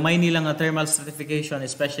 Naigamay nila nga thermal stratification,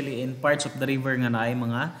 especially in parts of the river nga naay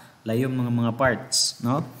mga layom mga parts,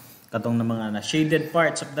 no? Katong na mga shaded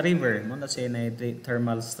parts of the river, mo na siya na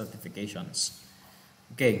thermal stratifications.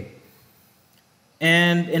 Okay.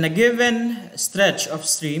 And in a given stretch of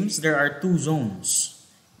streams, there are two zones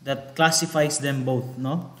that classifies them both,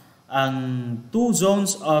 no? Ang two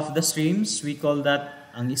zones of the streams, we call that,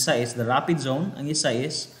 ang isa is the rapid zone, ang isa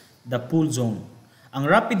is the pool zone. Ang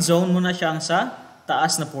rapid zone muna siya ang sa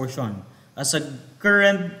taas na portion. As a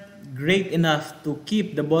current great enough to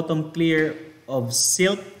keep the bottom clear of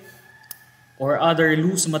silt or other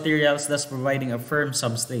loose materials, thus providing a firm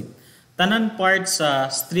substrate. tanan part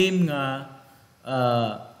sa stream nga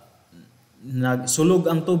nagsulog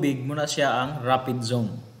ang tubig muna siya ang rapid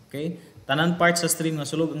zone. Okay? Tanan part sa stream nga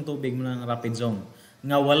sulog ang tubig muna ang rapid zone.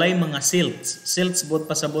 Nga walay mga silts. Silts bot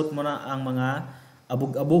pasabot muna ang mga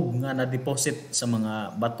abog-abog nga na-deposit sa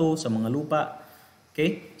mga bato, sa mga lupa.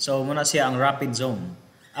 Okay? So muna siya ang rapid zone.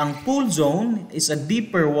 Ang pool zone is a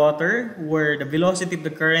deeper water where the velocity of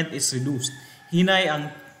the current is reduced. Hinay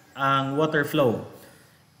ang water flow.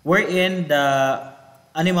 Wherein the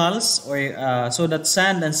animals so that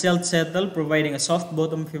sand and silt settle, providing a soft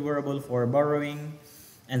bottom favorable for burrowing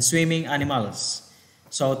and swimming animals.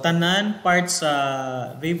 So tanan parts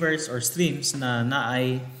sa rivers or streams na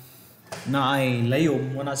naay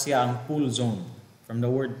layom muna siya ang pool zone, from the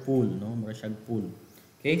word pool, no, mura siya pool.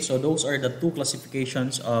 Okay, so those are the two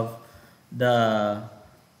classifications of the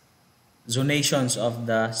zonations of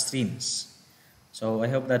the streams. So I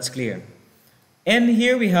hope that's clear. And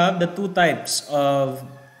here we have the two types of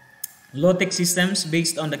lotic systems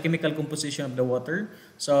based on the chemical composition of the water.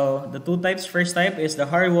 So the two types, first type is the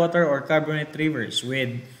hard water or carbonate rivers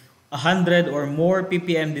with 100 or more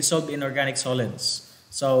ppm dissolved in organic solids.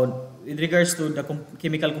 So with regards to the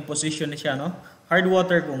chemical composition niya, no? Hard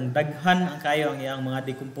water kung daghan ang kayo ang iyang mga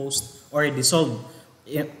decomposed or dissolved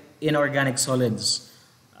in organic solids.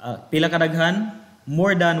 Pila kadaghan?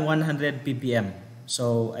 More than 100 ppm.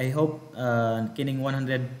 So I hope kining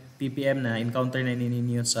 100 ppm na encounter na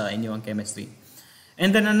ninyo sa inyong chemistry.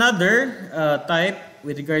 And then another type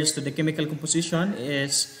with regards to the chemical composition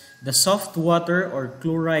is the soft water or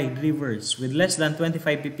chloride rivers with less than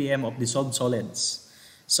 25 ppm of dissolved solids.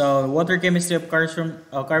 So water chemistry of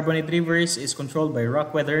carbonate rivers is controlled by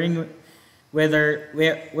rock weathering,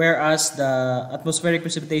 whereas the atmospheric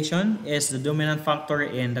precipitation is the dominant factor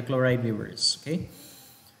in the chloride rivers. Okay,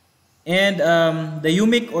 and the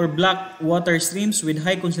humic or black water streams with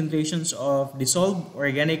high concentrations of dissolved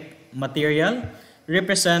organic material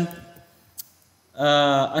represent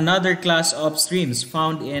another class of streams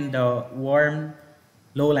found in the warm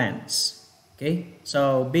lowlands. Okay,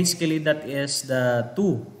 so basically that is the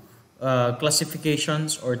two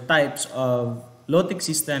classifications or types of lotic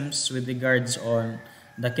systems with regards on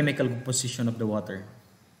the chemical composition of the water.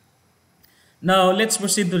 Now let's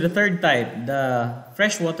proceed to the third type, the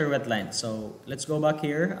freshwater wetlands. So let's go back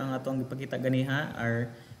here. Ang atong ipakita ganiha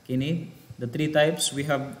are kini the three types. We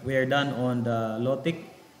are done on the lotic,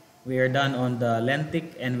 we are done on the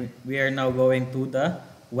lentic, and we are now going to the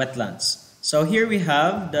wetlands. So here we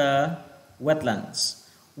have the wetlands.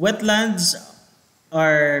 Wetlands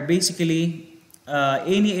are basically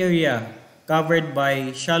any area covered by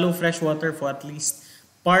shallow freshwater for at least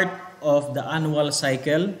part of the annual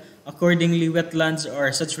cycle. Accordingly, wetlands are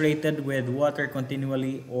saturated with water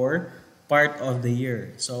continually or part of the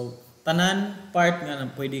year. So, tanan part nga na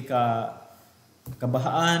pwede ka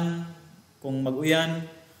kabahaan kung mag-uyan,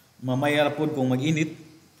 mamaya ra pod kung mag-init.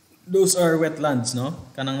 Those are wetlands, no?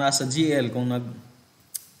 Kanang nasa GL kung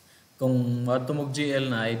matumog GL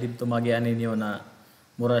na ay dito magian ninyo na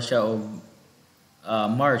mura siya og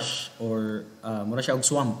marsh or mura siya og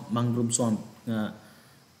swamp, mangrove swamp nga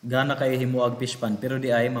gana kay himuag fish pond pero di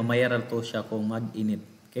ay mamayar to siya kung mag-init.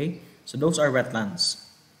 Okay? So those are wetlands.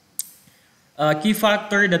 Key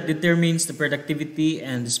factor that determines the productivity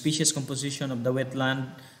and the species composition of the wetland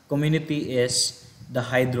community is the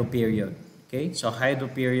hydro period. Okay? So hydro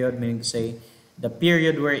period meaning to say the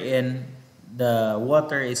period wherein the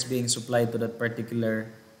water is being supplied to that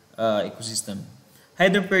particular ecosystem.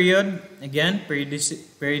 Hydro period, again,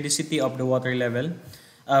 periodicity of the water level.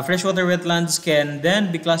 Freshwater wetlands can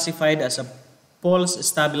then be classified as a pulse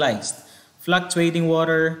stabilized, fluctuating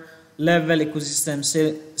water level ecosystem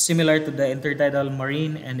similar to the intertidal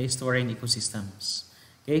marine and estuarine ecosystems.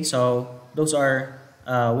 Okay, so those are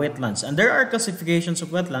wetlands. And there are classifications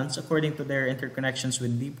of wetlands according to their interconnections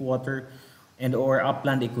with deep water and or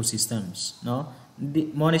upland ecosystems, no?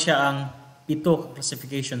 Mo ni siya ang pito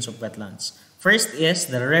classifications of wetlands. First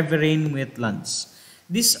is the riverine wetlands.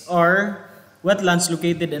 These are wetlands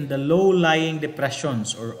located in the low-lying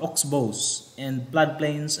depressions or oxbows and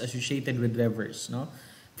floodplains associated with rivers, no?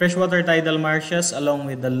 Freshwater tidal marshes along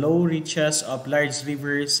with the low reaches of large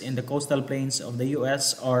rivers in the coastal plains of the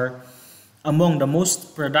US are among the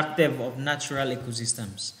most productive of natural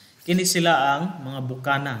ecosystems. Kini sila ang mga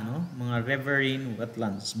bukana, no? Mga riverine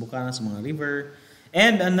wetlands, bukana sa mga river.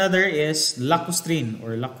 And another is lacustrine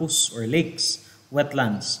or lacus or lakes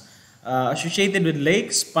wetlands, associated with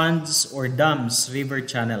lakes, ponds, or dams, river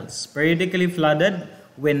channels, periodically flooded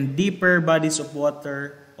when deeper bodies of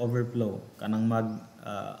water overflow. Kanang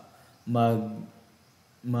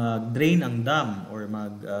mag-drain ang dam or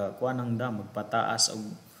kuha ng dam, magpataas o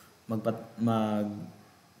magpataas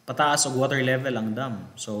og water level ang dam.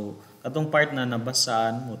 So katong part na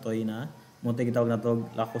nabasaan motoy gitawag na to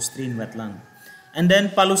lacustrine wetland. And then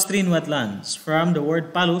palustrine wetlands, from the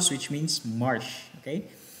word palus, which means marsh. Okay,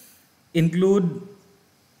 include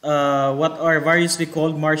what are variously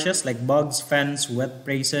called marshes like bogs, fens, wet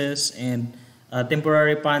places, and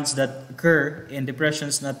temporary ponds that occur in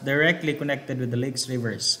depressions not directly connected with the lake's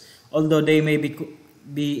rivers, although they may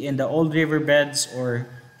be in the old river beds or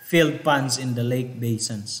filled ponds in the lake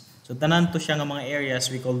basins. So tanan to siya nga mga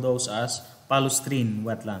areas, we call those as palustrine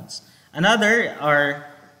wetlands. Another are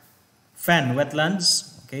fen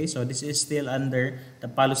wetlands. Okay, so this is still under the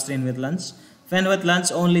palustrine wetlands. Fen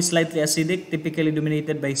wetlands only slightly acidic, typically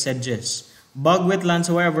dominated by sedges. Bog wetlands,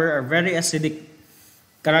 however, are very acidic,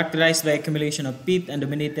 characterized by accumulation of peat and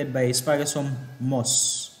dominated by spargosome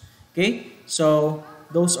moss. Okay, so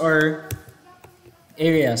those are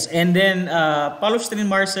areas. And then palustrine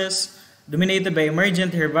marshes dominated by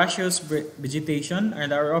emergent herbaceous vegetation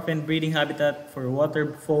and are often breeding habitat for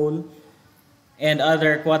waterfowl and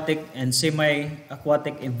other aquatic and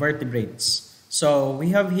semi-aquatic invertebrates. So we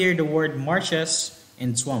have here the word marshes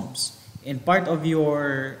and swamps. And part of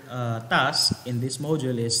your task in this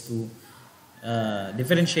module is to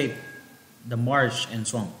differentiate the marsh and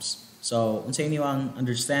swamps. So unsa inyo ang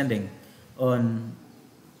understanding on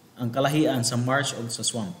ang kalahian sa marsh o sa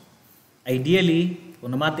swamp? Ideally,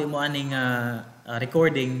 kung namati mo aning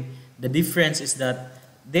recording, the difference is that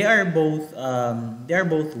they are both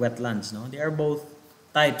wetlands, no? They are both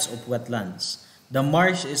types of wetlands. The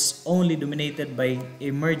marsh is only dominated by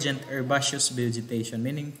emergent herbaceous vegetation,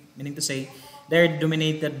 meaning to say they are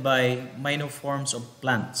dominated by minor forms of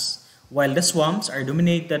plants, while the swamps are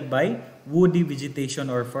dominated by woody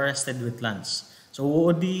vegetation or forested wetlands. So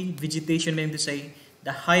woody vegetation, meaning to say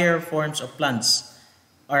the higher forms of plants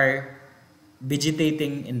are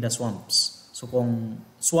vegetating in the swamps. So kung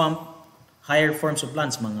swamp, higher forms of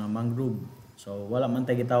plants, mga mangrove. So wala man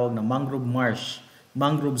tayo gitawag na mangrove marsh,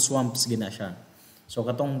 mangrove swamps gina siya. So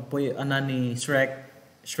katong ni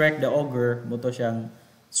Shrek the Ogre, moto siyang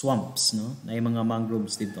swamps, no? Na yung mga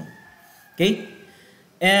mangroves dito. Okay?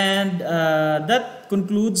 And that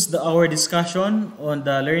concludes our discussion on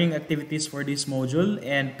the learning activities for this module.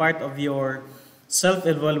 And part of your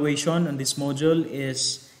self-evaluation on this module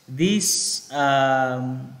is these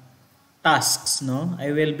tasks, no?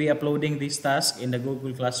 I will be uploading this task in the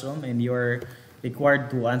Google Classroom, and you're required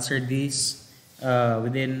to answer these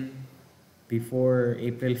before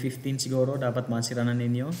April 15 siguro, dapat mansira na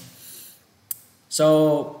ninyo.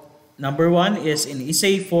 So, number 1 is in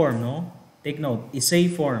essay form, no? Take note,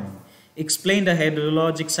 essay form. Explain the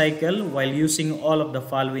hydrologic cycle while using all of the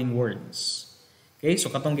following words. Okay,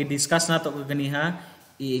 so katong gi-discuss nato kaganiha,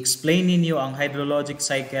 i-explain ninyo ang hydrologic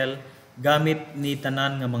cycle gamit ni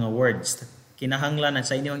tanan nga mga words. Kinahanglan na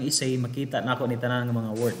sa inyong essay makita nako ni tanan nga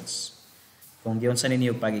mga words kung giunsa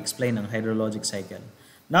ninyo pag-explain ang hydrologic cycle.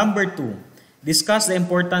 Number 2, discuss the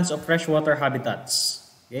importance of freshwater habitats.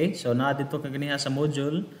 Okay? So na dito kaganiha sa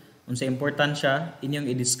module unsa importansya inyong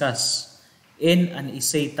i-discuss in an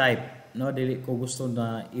essay type, no? Dili ko gusto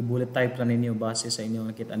na i-bullet type lang ninyo base sa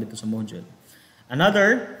inyong nakita dito sa module.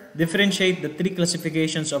 Another, differentiate the 3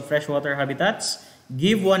 classifications of freshwater habitats.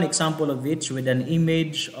 Give one example of each with an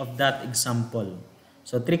image of that example.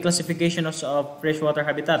 So 3 classifications of freshwater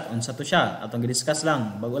habitat. Unsa to siya? Atong gi-discuss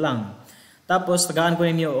lang, bago lang. Tapos tagaan ko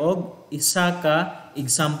ninyo og isa ka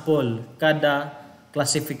example kada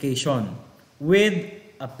classification with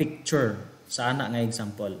a picture sa ana nga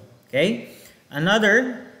example. Okay?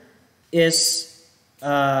 Another is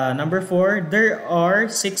number 4, there are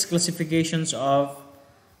 6 classifications of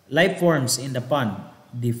life forms in the pond.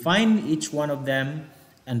 Define each one of them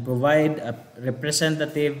and provide a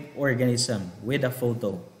representative organism with a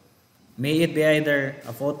photo. May it be either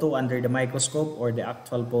a photo under the microscope or the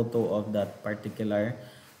actual photo of that particular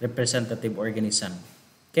representative organism.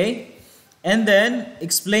 Okay? And then,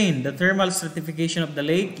 explain the thermal stratification of the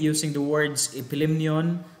lake using the words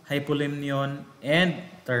epilimnion, hypolimnion, and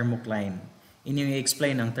thermocline. Inyong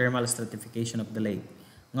i-explain ang thermal stratification of the lake.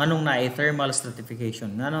 Nganong na ay thermal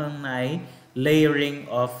stratification? Nganong na ay layering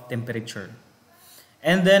of temperature?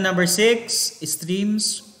 And then number 6,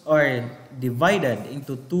 streams are divided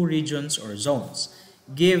into 2 regions or zones.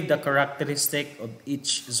 Give the characteristic of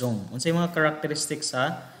each zone. Unsay mga characteristics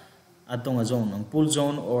sa atong zone, ang pool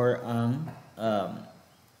zone or ang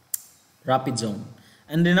rapid zone.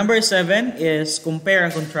 And the number 7 is compare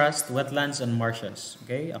and contrast wetlands and marshes.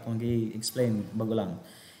 Okay, akong gi-explain bago lang.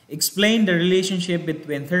 Explain the relationship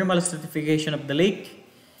between thermal stratification of the lake,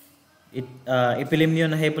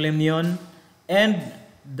 epilimnion, hypolimnion, and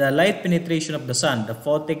the light penetration of the sun, the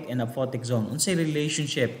photic and apophotic zone. Unsay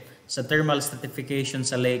relationship sa thermal stratification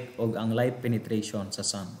sa lake o ang light penetration sa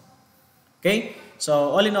sun. Okay?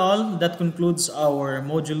 So all in all, that concludes our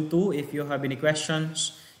module 2. If you have any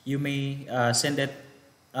questions, you may send it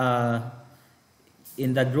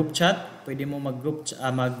in the group chat. Pwede mo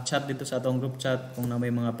mag-chat dito sa atong group chat kung na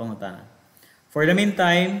may mga pangutana. For the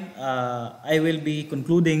meantime, I will be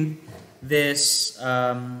concluding this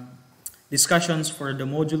discussions for the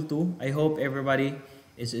module 2. I hope everybody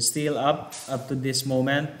is still up to this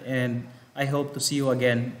moment, and I hope to see you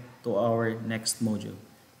again to our next module.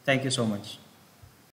 Thank you so much.